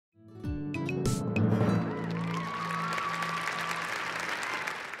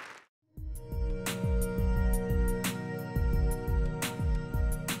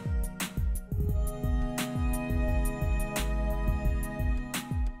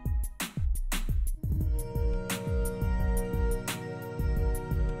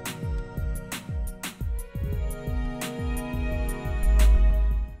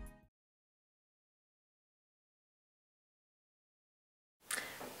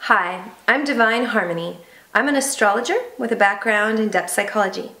Hi, I'm Divine Harmony. I'm an astrologer with a background in depth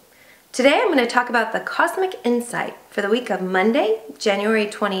psychology. Today I'm going to talk about the cosmic insight for the week of Monday, January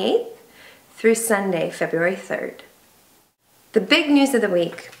 28th through Sunday, February 3rd. The big news of the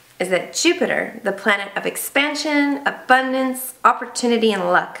week is that Jupiter, the planet of expansion, abundance, opportunity, and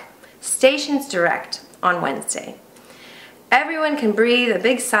luck, stations direct on Wednesday. Everyone can breathe a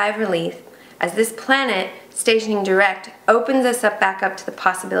big sigh of relief as this planet stationing direct opens us back up to the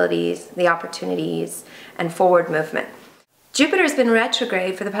possibilities, the opportunities, and forward movement. Jupiter's been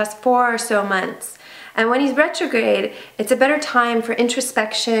retrograde for the past 4 or so months, and when he's retrograde, it's a better time for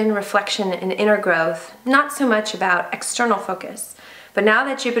introspection, reflection, and inner growth, not so much about external focus. But now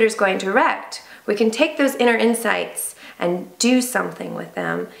that Jupiter's going direct, we can take those inner insights and do something with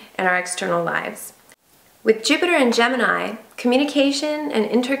them in our external lives. With Jupiter in Gemini, communication and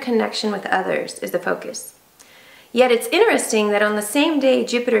interconnection with others is the focus. Yet it's interesting that on the same day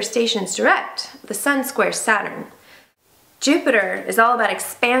Jupiter stations direct, the Sun squares Saturn. Jupiter is all about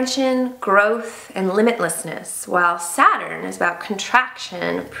expansion, growth, and limitlessness, while Saturn is about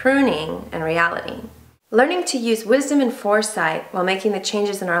contraction, pruning, and reality. Learning to use wisdom and foresight while making the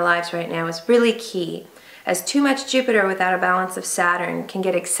changes in our lives right now is really key, as too much Jupiter without a balance of Saturn can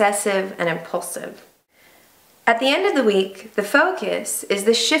get excessive and impulsive. At the end of the week, the focus is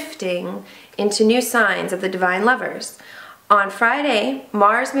the shifting into new signs of the divine lovers. On Friday,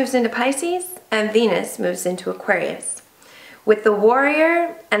 Mars moves into Pisces and Venus moves into Aquarius. With the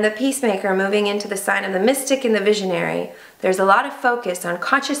warrior and the peacemaker moving into the sign of the mystic and the visionary, there's a lot of focus on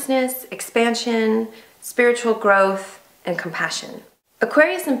consciousness, expansion, spiritual growth, and compassion.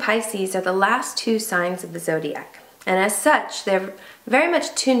 Aquarius and Pisces are the last 2 signs of the zodiac, and as such, they're very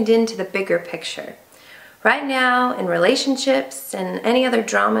much tuned into the bigger picture. Right now, in relationships and any other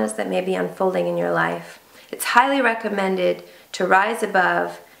dramas that may be unfolding in your life, it's highly recommended to rise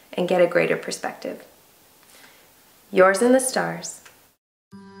above and get a greater perspective. Yours in the stars.